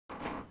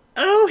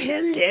Oh,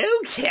 hello,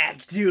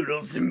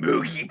 Cactoodles and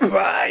Boogie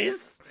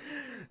Pies.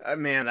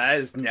 Man, that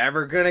is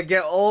never gonna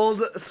get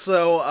old.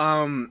 So,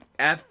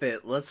 F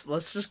it.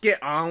 Let's just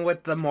get on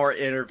with the more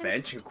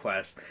intervention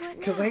quest.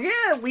 Because I get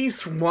at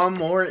least one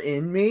more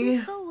in me.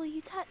 Whose soul will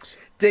you touch?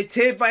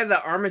 Dictated by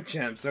the Armor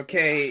Gems.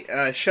 Okay,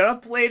 shut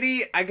up,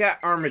 lady. I got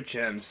Armor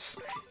Gems.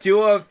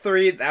 Duo of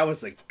 3, that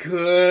was a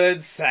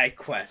good side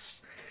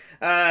quest.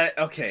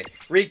 Okay,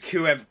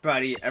 Riku,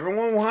 everybody.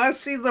 Everyone want to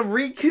see the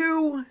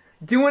Riku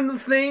doing the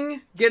thing?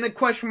 Getting a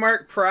question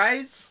mark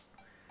prize?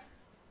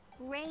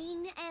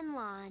 Rain and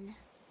Lawn.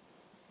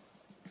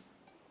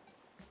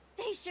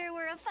 They sure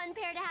were a fun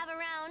pair to have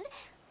around.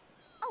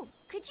 Oh,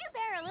 could you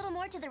bear a little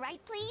more to the right,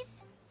 please?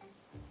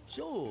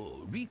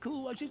 So,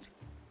 Riku, was it?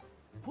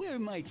 Where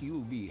might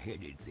you be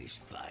headed this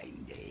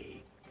fine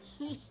day?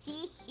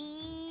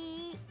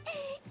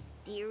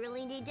 Do you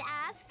really need to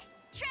ask?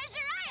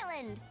 Treasure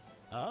Island!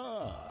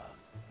 Ah,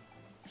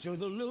 so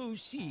the low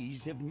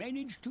seas have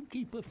managed to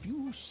keep a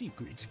few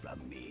secrets from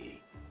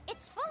me.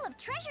 It's full of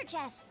treasure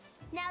chests.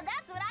 Now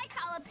that's what I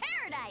call a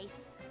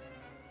paradise.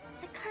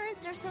 The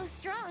currents are so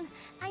strong,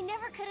 I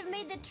never could have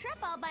made the trip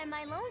all by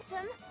my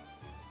lonesome.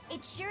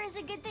 It sure is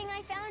a good thing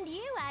I found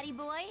you, Addie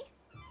boy.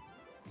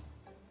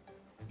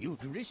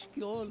 You'd risk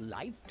your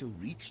life to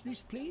reach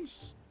this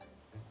place?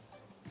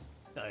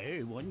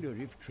 I wonder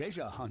if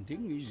treasure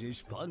hunting is as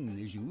fun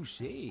as you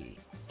say.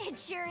 It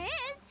sure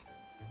is.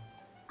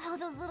 All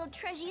those little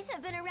treasures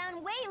have been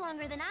around way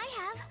longer than I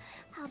have.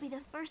 I'll be the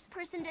first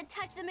person to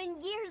touch them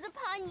in years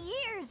upon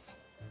years.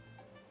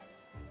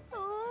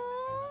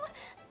 Ooh,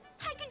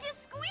 I can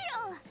just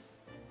squeal.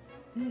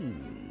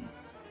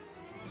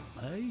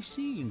 I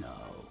see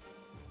now.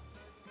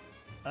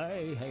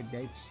 I had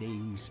that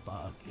same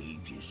spark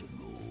ages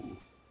ago.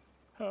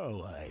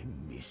 How I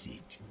miss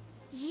it.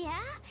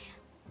 Yeah?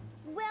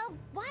 Well,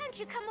 why don't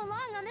you come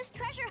along on this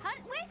treasure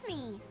hunt with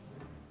me?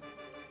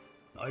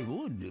 I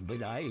would,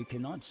 but I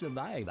cannot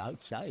survive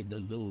outside the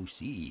low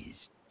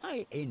seas.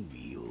 I envy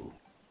you.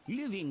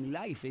 Living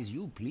life as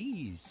you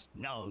please.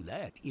 Now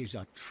that is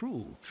a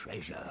true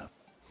treasure.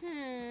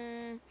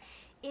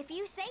 If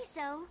you say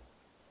so.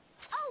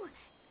 Oh,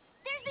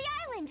 there's the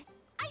island.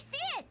 I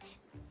see it.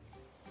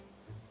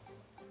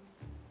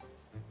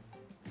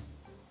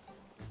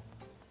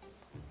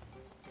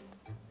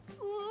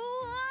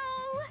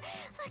 Whoa!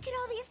 Look at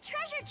all these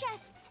treasure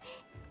chests.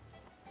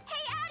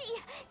 Hey,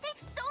 Addie,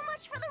 thanks so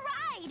much for the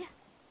ride.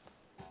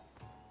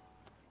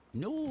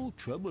 No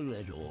trouble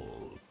at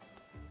all.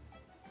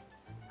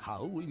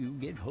 How will you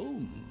get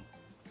home?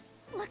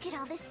 Look at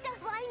all this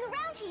stuff lying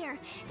around here.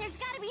 There's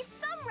got to be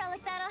some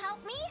relic that'll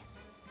help me.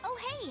 Oh,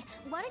 hey,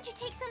 why don't you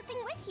take something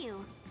with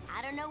you?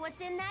 I don't know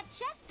what's in that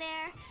chest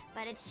there,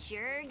 but it's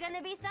sure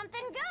gonna be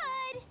something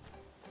good.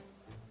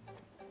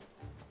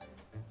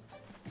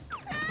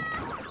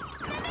 Ah!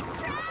 Mimic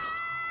trap!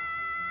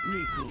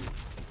 Riku,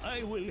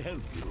 I will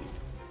help you.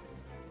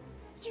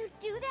 You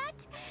do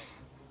that?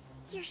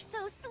 You're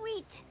so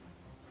sweet.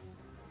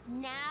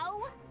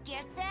 Now,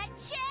 get that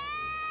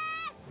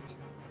chest!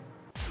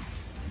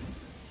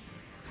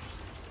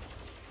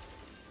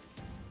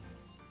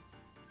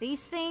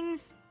 These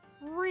things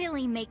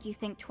really make you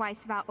think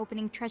twice about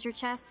opening treasure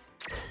chests.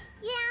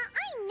 Yeah,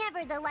 I'm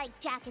never the like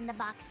Jack in the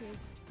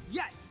Boxes.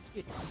 Yes,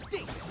 it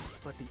stinks,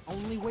 but the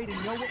only way to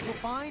know what we'll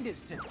find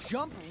is to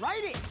jump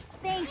right in.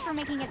 Thanks for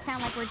making it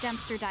sound like we're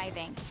dumpster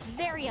diving.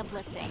 Very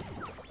uplifting.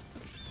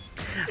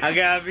 I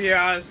gotta be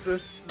honest,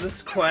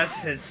 this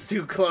quest is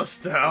too close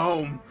to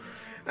home.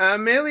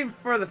 Mainly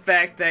for the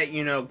fact that,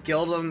 you know,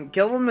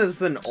 Gildem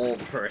is an old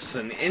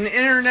person. In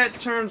internet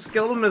terms,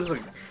 Gildem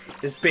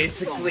is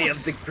basically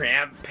of the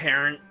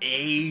grandparent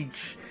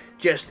age,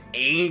 just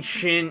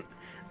ancient.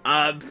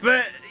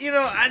 But, you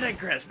know, I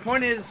digress.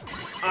 Point is,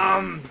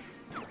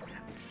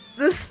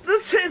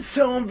 this hits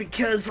home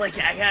because, like,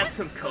 I got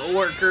some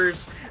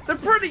coworkers. They're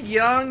pretty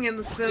young in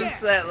the sense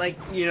that, like,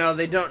 you know,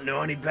 they don't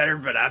know any better,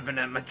 but I've been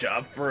at my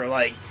job for,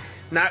 like,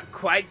 not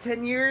quite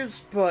 10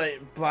 years, but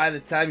by the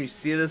time you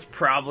see this,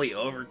 probably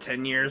over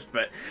 10 years,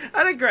 but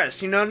I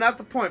digress, you know, not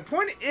the point.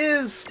 Point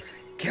is,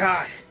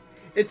 God,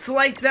 it's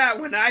like that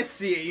when I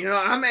see it, you know,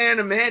 I'm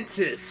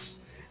Animantis.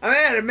 I'm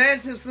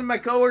Animantis and my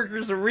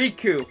coworkers are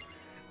Riku.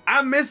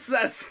 I miss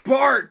that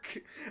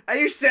spark. I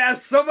used to have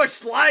so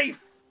much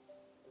life.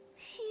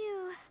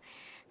 Phew,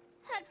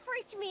 that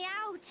freaked me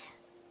out.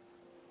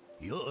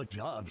 Your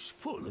job's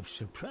full of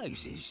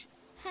surprises.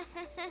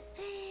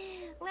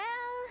 Well,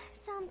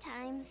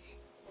 sometimes.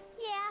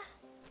 Yeah.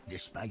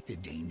 Despite the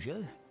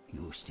danger,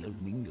 you still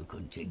mean to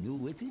continue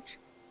with it?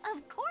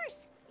 Of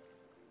course.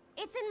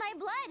 It's in my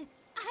blood.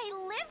 I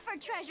live for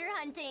treasure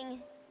hunting.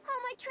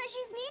 All my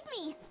treasures need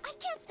me. I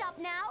can't stop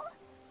now.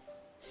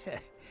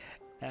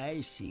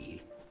 I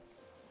see.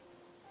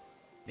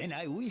 Then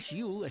I wish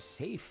you a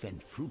safe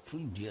and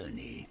fruitful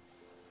journey.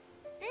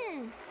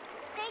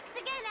 Thanks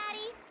again,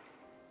 Addie.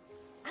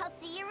 I'll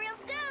see you real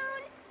soon.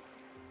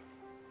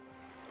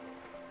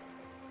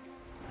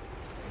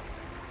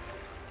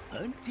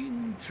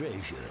 Hunting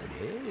treasure,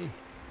 eh?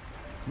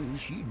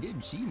 She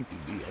did seem to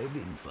be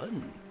having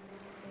fun.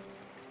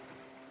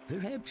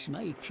 Perhaps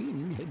my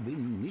kin have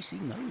been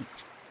missing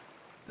out.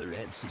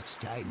 Perhaps it's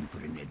time for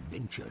an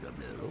adventure of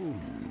their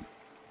own.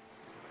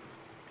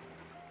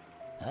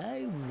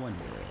 I wonder,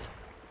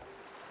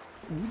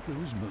 would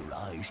those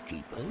Mirage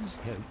Keepers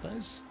help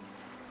us?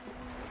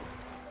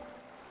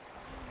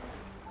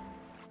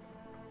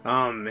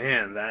 Oh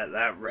man,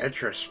 that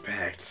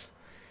retrospect.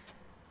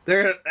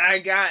 I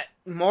got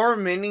more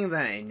meaning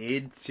than I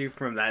need to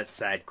from that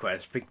side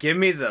quest, but give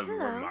me the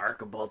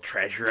remarkable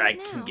treasure I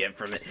can get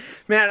from it.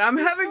 Man, I'm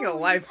having a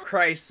life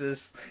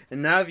crisis,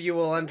 and none of you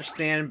will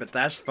understand, but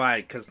that's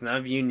fine, because none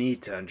of you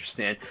need to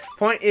understand.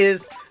 Point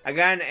is, I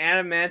got an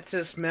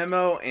Adamantus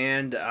memo,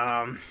 and,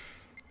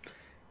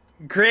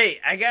 great,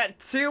 I got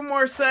 2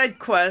 more side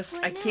quests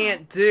I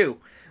can't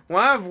do.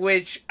 One of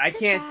which I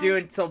can't do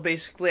until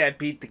basically I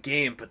beat the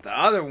game, but the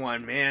other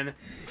one, man,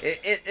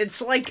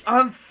 it's like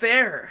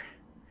unfair.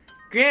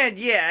 Granted,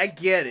 yeah, I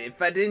get it.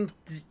 If I didn't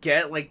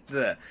get like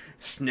the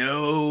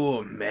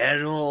snow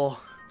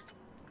medal,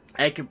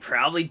 I could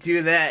probably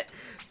do that.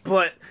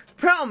 But the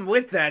problem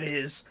with that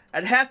is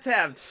I'd have to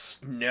have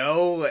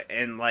snow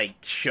and like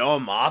show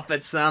them off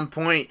at some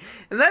point,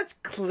 and that's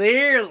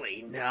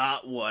clearly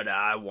not what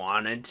I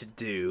wanted to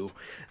do.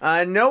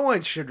 No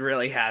one should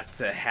really have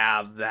to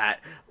have that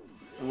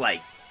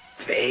like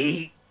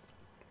fate.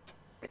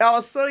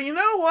 Also, you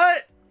know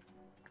what?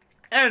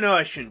 I know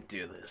I shouldn't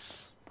do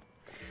this.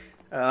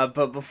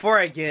 But before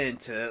I get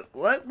into it,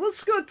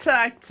 let's go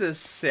talk to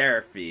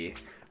Seraphy.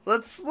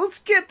 Let's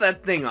get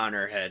that thing on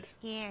her head.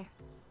 Here,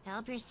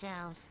 help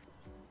yourselves.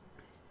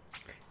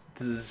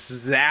 The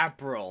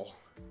Zapril.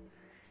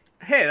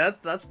 Hey,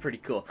 that's pretty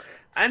cool.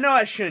 I know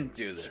I shouldn't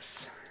do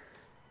this,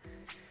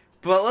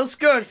 but let's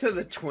go to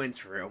the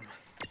twins' room.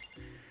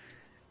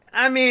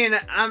 I mean,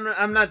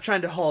 I'm not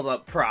trying to hold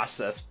up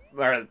progress,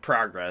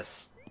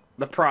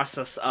 the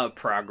process of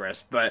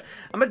progress, but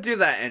I'm gonna do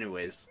that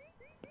anyways.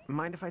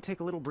 Mind if I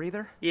take a little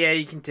breather? Yeah,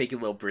 you can take a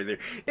little breather.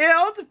 It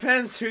all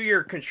depends who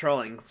you're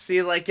controlling.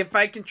 See, like, if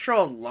I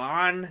control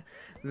Lon,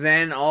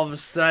 then all of a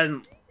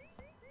sudden...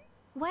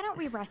 Why don't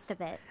we rest a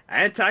bit?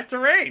 I didn't talk to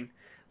Rain.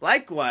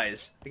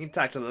 Likewise, I can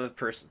talk to the other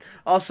person.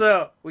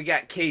 Also, we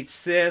got Kate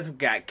Sith, we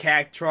got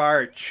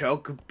Cactuar,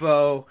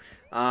 Chocobo,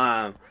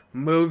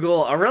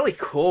 Moogle, a really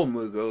cool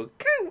Moogle.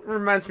 Kind of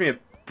reminds me of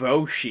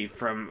Boshi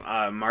from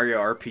Mario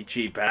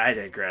RPG, but I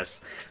digress.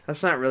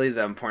 That's not really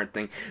the important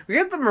thing. We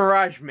got the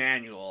Mirage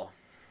Manual.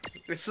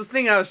 It's the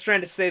thing I was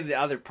trying to say the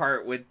other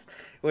part with,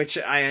 which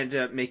I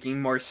ended up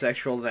making more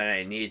sexual than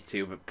I need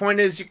to. But point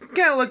is, you can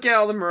kind of look at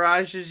all the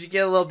Mirages, you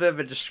get a little bit of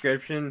a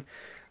description.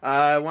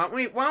 Why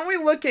don't we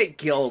look at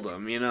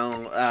Gildem, you know,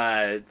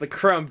 the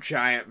Chrome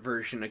Giant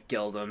version of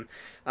Gildem.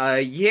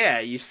 Yeah,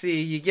 you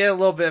see, you get a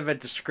little bit of a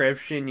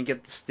description, you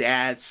get the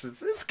stats,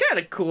 it's kind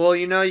of cool,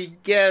 you know, you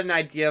get an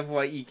idea of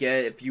what you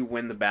get if you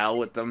win the battle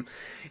with them.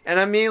 And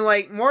I mean,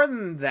 like, more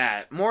than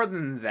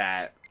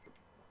that,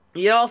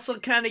 you also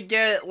kind of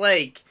get,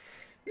 like,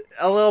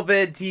 a little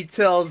bit of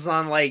details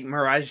on, like,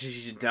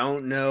 Mirages you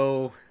don't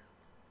know.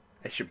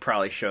 I should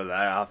probably show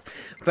that off,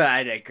 but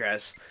I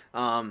digress.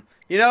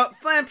 You know,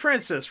 Flan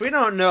Princess, we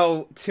don't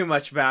know too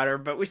much about her,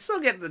 but we still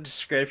get the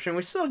description,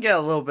 we still get a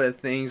little bit of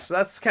things, so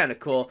that's kind of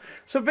cool.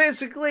 So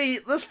basically,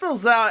 this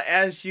fills out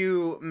as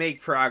you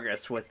make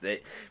progress with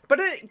it, but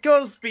it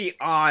goes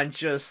beyond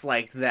just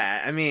like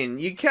that. I mean,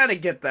 you kind of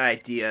get the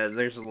idea,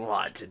 there's a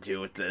lot to do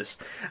with this.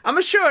 I'm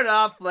gonna show it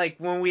off, like,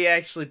 when we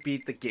actually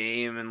beat the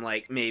game and,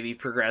 like, maybe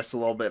progress a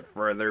little bit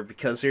further,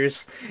 because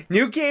there's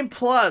New Game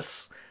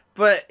Plus.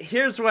 But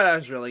here's what I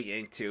was really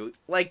getting to.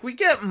 Like, we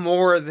get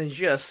more than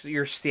just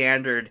your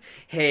standard,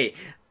 hey,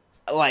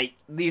 like,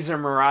 these are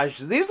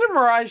Mirages. These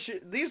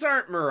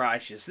aren't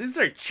Mirages. These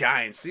are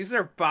Giants. These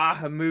are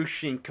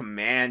Bahamutian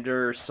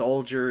commander,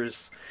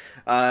 soldiers,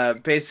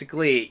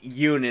 basically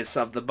units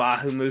of the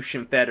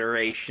Bahamutian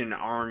Federation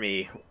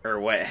Army, or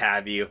what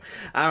have you.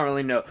 I don't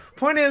really know.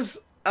 Point is,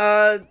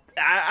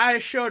 I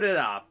showed it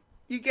off.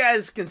 You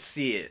guys can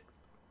see it.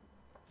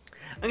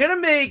 I'm gonna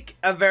make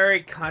a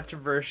very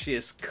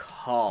controversial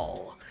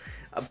call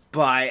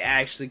by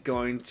actually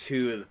going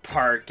to the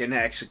park and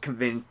actually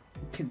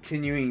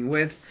continuing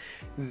with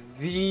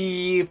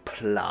the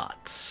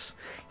plot.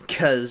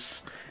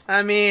 Because,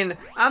 I mean,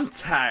 I'm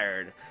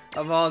tired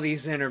of all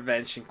these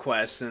intervention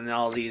quests and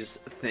all these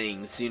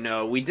things, you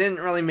know. We didn't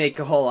really make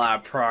a whole lot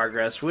of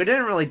progress. We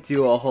didn't really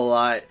do a whole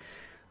lot.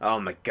 Oh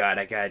my god,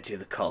 I gotta do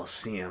the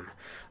Coliseum.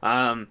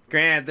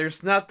 Granted,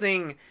 there's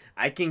nothing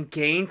I can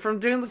gain from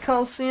doing the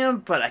Coliseum,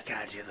 but I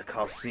gotta do the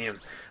Coliseum.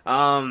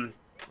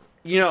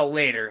 You know,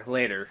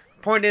 later.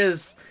 Point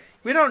is,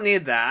 we don't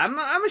need that. I'm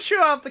gonna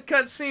show off the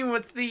cutscene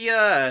with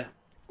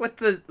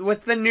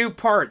the new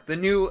part, the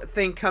new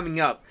thing coming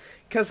up,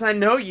 because I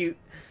know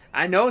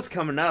it's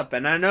coming up,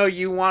 and I know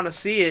you want to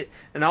see it,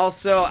 and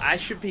also, I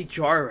should be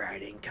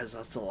joyriding, because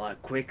that's a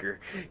lot quicker.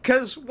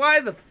 Because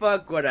why the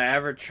fuck would I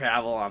ever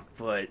travel on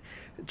foot?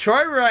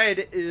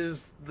 Joyride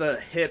is the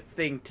hip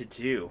thing to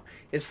do.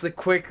 It's the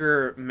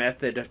quicker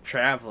method of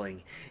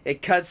traveling.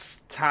 It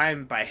cuts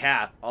time by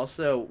half.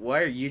 Also,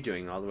 what are you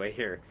doing all the way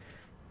here?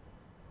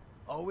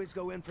 Always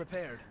go in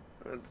prepared.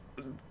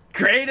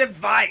 Great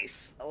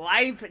advice,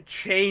 life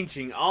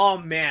changing. Oh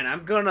man,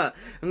 I'm gonna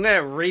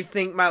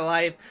rethink my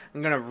life.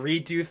 I'm gonna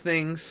redo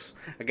things.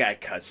 I got a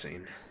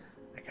cutscene.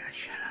 I gotta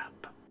shut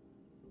up.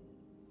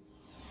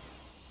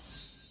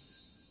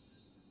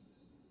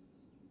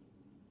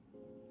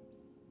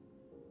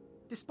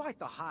 Despite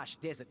the harsh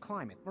desert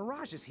climate,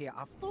 mirages here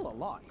are full of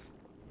life.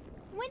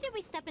 When did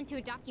we step into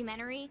a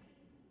documentary?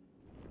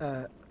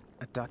 A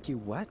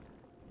what?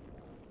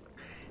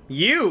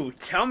 You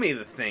tell me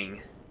the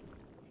thing.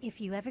 If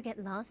you ever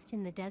get lost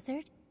in the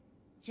desert,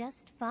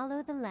 just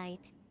follow the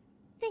light.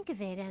 Think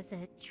of it as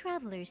a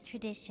traveler's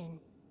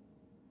tradition.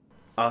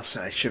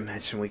 Also, I should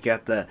mention we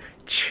got the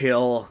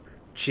chill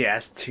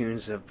jazz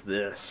tunes of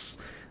this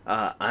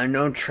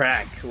unknown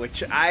track,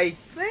 which I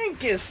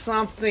think is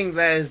something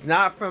that is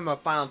not from a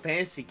Final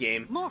Fantasy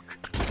game. Look!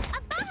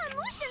 Abaddon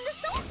Lucian the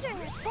soldier!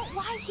 But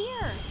why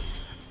here?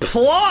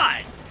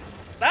 Plot!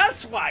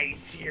 That's why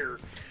he's here.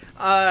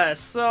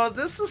 So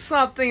this is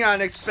something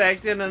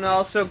unexpected, and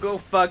also go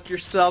fuck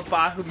yourself,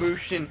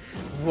 Bahamutian,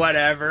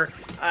 whatever.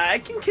 I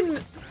can...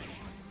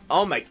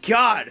 Oh my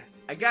god!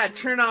 I gotta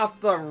turn off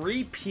the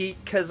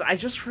repeat, because I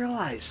just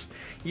realized.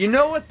 You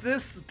know what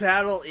this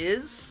battle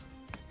is?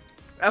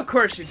 Of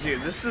course you do.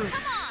 This is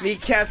me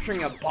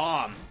capturing a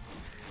bomb.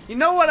 You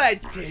know what I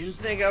didn't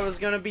think I was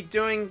gonna be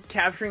doing?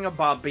 Capturing a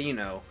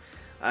Bobino.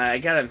 I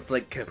gotta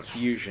inflict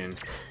confusion.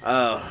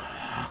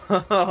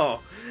 Oh.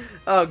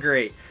 Oh,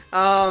 great.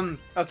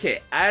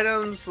 Okay,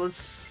 items,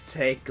 let's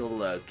take a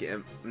look.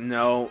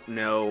 No.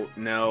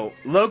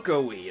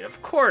 Loco Weed, of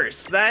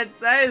course. That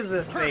is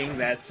a thing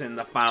that's in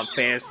the Final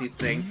Fantasy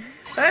thing.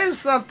 That is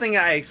something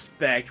I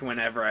expect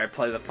whenever I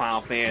play the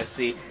Final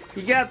Fantasy.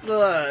 You got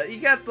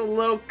the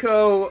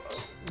Loco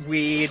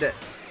Weed.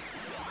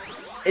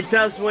 It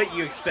does what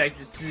you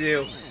expect it to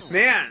do.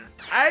 Man,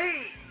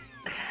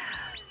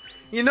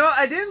 you know,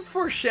 I didn't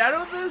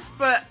foreshadow this,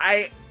 but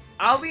I,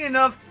 oddly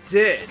enough,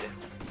 did.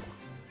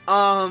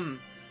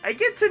 I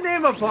get to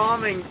name a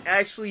bomb and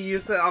actually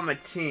use it on my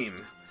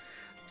team.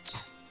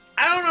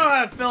 I don't know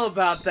how I feel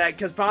about that,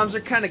 because bombs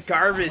are kind of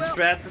garbage,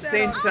 but at the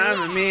same time,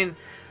 I mean,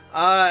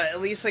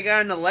 at least I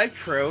got an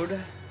electrode.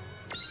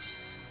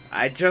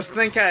 I just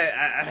think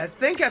I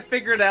think I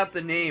figured out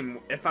the name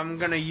if I'm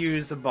gonna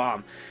use a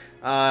bomb.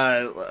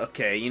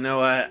 Okay, you know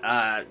what,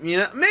 you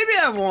know, maybe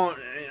I won't,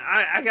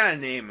 I gotta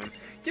name him.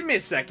 Give me a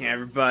second,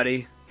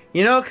 everybody.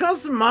 You know, it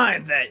comes to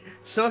mind that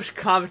social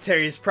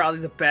commentary is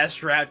probably the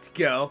best route to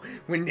go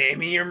when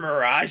naming your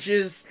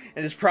mirages,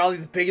 and it's probably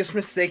the biggest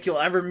mistake you'll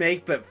ever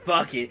make, but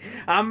fuck it.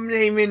 I'm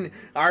naming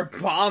our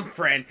bomb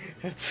friend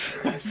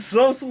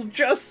Social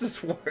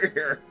Justice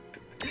Warrior.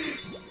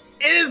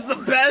 It is the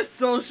best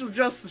social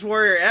justice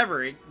warrior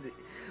ever.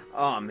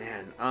 Oh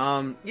man,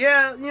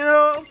 yeah, you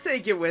know, I'll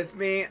take it with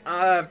me.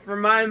 For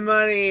my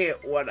money,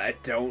 what I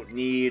don't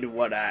need,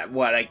 what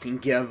I can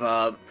give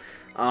up.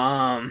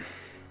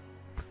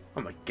 Oh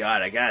my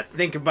god, I gotta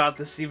think about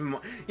this even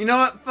more. You know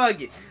what?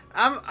 Fuck it.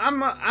 I'm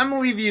gonna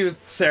leave you with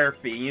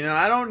Seraphy. You know,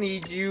 I don't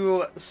need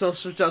you,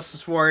 social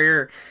justice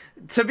warrior.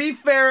 To be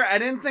fair, I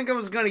didn't think I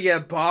was gonna get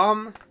a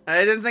bomb.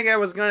 I didn't think I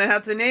was gonna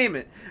have to name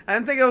it. I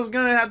didn't think I was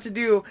gonna have to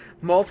do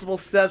multiple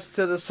steps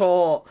to this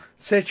whole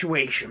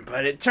situation.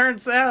 But it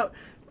turns out,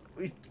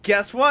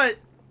 guess what?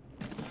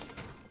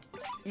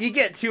 You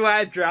get 2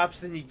 eye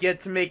drops and you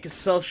get to make a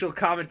social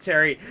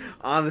commentary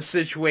on the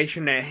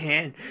situation at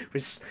hand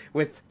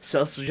with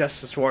social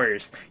justice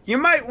warriors. You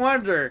might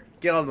wonder,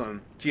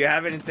 Gildem, do you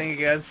have anything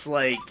against,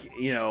 like,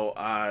 you know,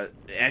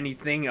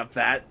 anything of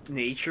that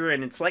nature?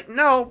 And it's like,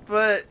 no,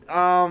 but,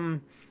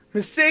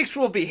 mistakes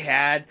will be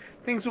had.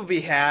 Things will be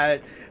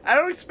had. I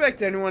don't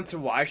expect anyone to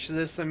watch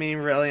this. I mean,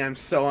 really, I'm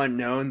so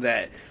unknown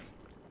that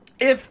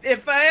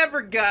If I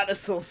ever got a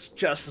social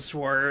justice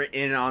warrior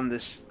in on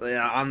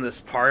this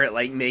part,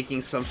 like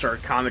making some sort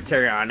of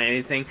commentary on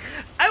anything,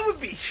 I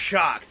would be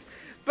shocked.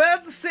 But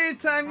at the same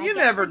time, you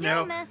never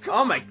know.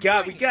 Oh my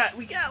god, we got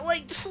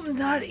like some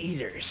nut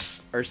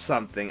eaters or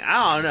something.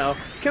 I don't know.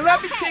 Can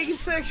that be taken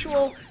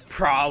sexual?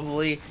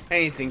 Probably.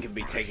 Anything can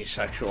be taken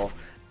sexual.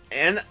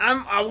 And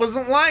I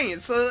wasn't lying.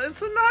 It's a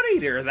nut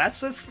eater.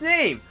 That's its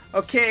name.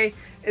 Okay?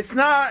 It's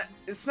not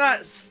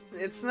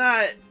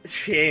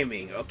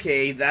shaming,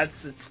 okay?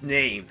 That's its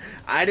name.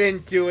 I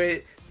didn't do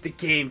it, the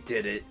game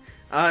did it.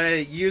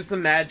 Use the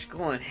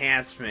magical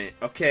enhancement,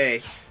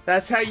 okay?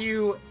 That's how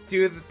you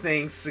do the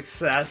thing,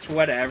 success,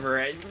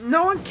 whatever.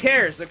 No one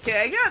cares,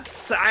 okay? I got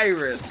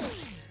Cyrus.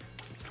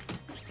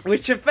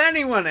 Which, if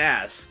anyone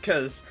asks,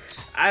 because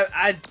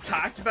I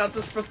talked about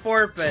this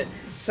before, but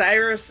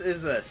Cyrus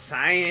is a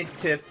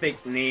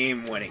scientific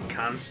name when it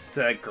comes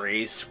to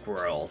gray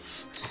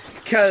squirrels.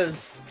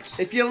 Because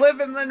if you live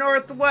in the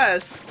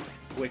Northwest,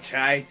 which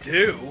I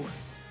do,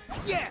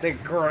 Yeah.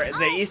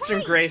 the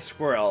eastern gray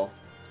squirrel,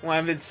 one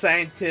of its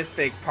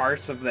scientific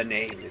parts of the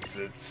name,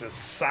 it's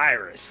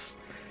Cyrus.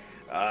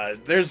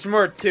 There's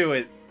more to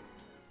it.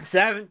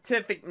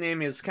 Scientific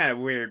name is kind of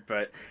weird,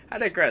 but I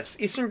digress.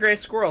 Eastern gray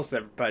squirrels,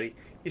 everybody.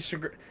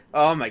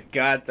 Oh my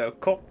god, though.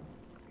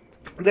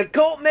 The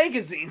Cult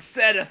magazine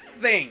said a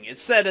thing. It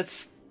said a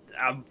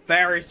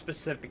very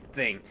specific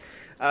thing.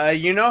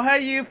 You know how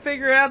you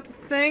figure out the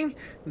thing?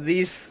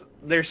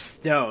 They're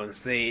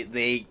stones.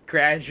 They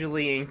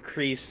gradually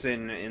increase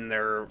in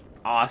their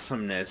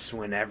awesomeness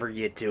whenever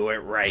you do it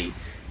right.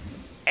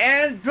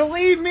 And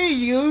believe me,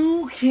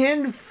 you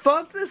can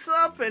fuck this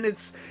up, and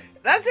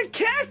that's a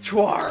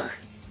cactuar.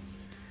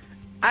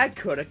 I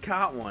could have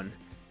caught one.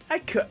 I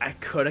could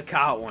have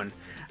caught one.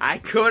 I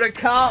could have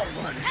caught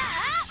one.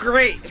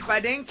 Great. If I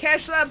didn't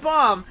catch that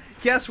bomb,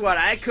 guess what?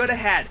 I could have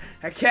had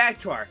a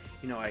cactuar.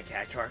 You know what a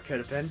cactuar could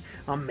have been?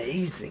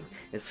 Amazing.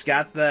 It's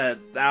got the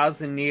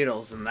 1,000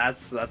 needles, and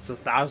that's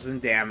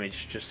 1,000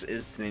 damage, just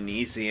instant and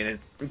easy, and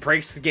it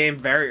breaks the game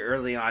very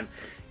early on.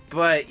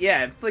 But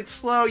yeah, inflict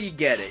slow, you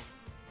get it.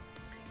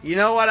 You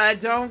know what I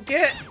don't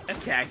get? A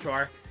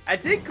cactuar. I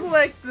did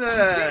collect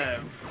the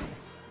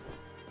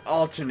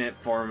alternate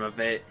form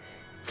of it.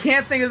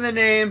 Can't think of the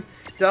name.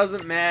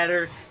 Doesn't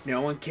matter.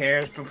 No one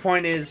cares. The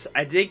point is,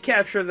 I did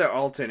capture the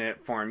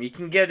alternate form. You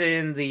can get it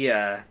in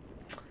the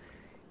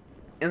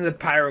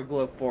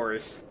Pyroglyph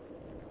Forest.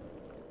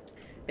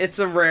 It's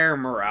a rare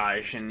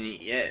mirage, and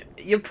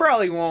you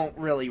probably won't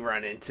really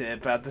run into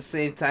it, but at the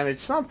same time,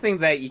 it's something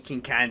that you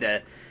can kind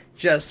of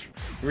just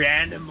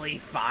randomly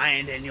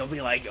find, and you'll be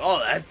like,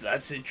 oh,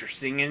 that's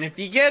interesting, and if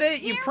you get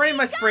it, you pretty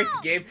much break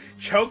the game.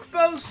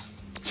 Chocobos?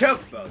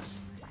 Chocobos.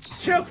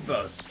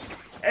 Chocobos.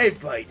 Hey,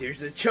 buddy,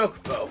 there's a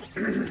chocobo.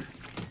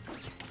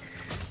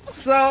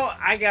 So,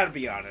 I gotta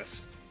be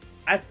honest.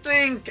 I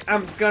think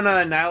I'm gonna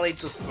annihilate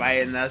this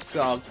fight, and that's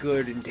all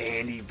good and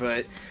dandy,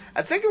 but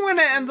I think I'm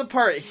gonna end the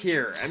part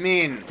here. I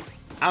mean,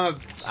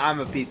 I'm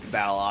a beat the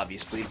battle,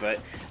 obviously, but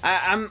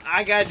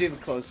I gotta do the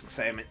closing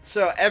segment.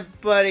 So,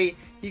 everybody,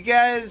 you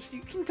guys,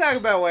 you can talk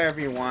about whatever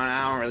you want.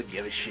 I don't really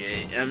give a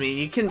shit. I mean,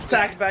 you can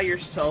talk about your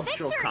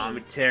social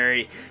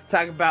commentary,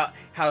 talk about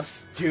how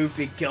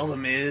stupid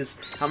Gildem is,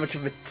 how much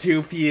of a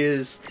doof he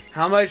is,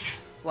 how much,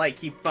 like,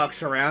 he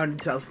fucks around and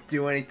doesn't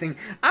do anything.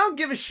 I don't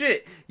give a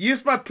shit.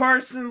 Use my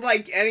parts in,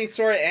 like, any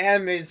sort of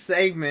animated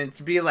segment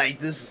to be like,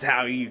 this is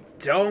how you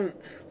don't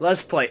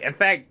let's play. In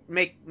fact,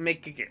 make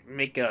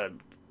a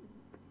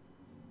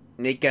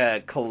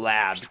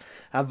collab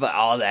of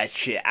all that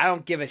shit. I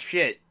don't give a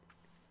shit.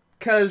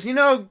 Cause, you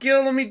know,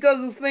 Gildem, he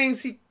does his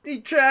things, he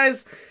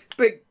tries,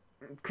 but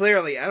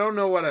clearly, I don't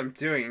know what I'm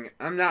doing.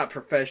 I'm not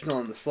professional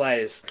in the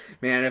slightest.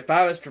 Man, if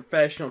I was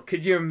professional,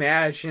 could you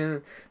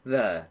imagine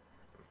the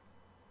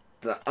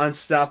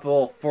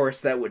unstoppable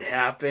force that would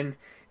happen?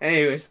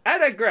 Anyways, I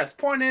digress.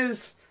 Point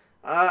is,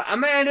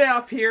 I'm gonna end it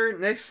off here.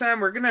 Next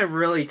time, we're gonna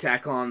really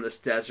tackle on this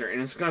desert,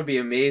 and it's gonna be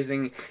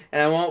amazing,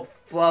 and I won't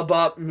flub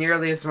up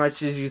nearly as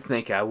much as you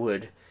think I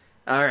would.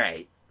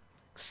 Alright,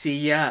 see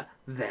ya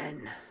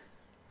then.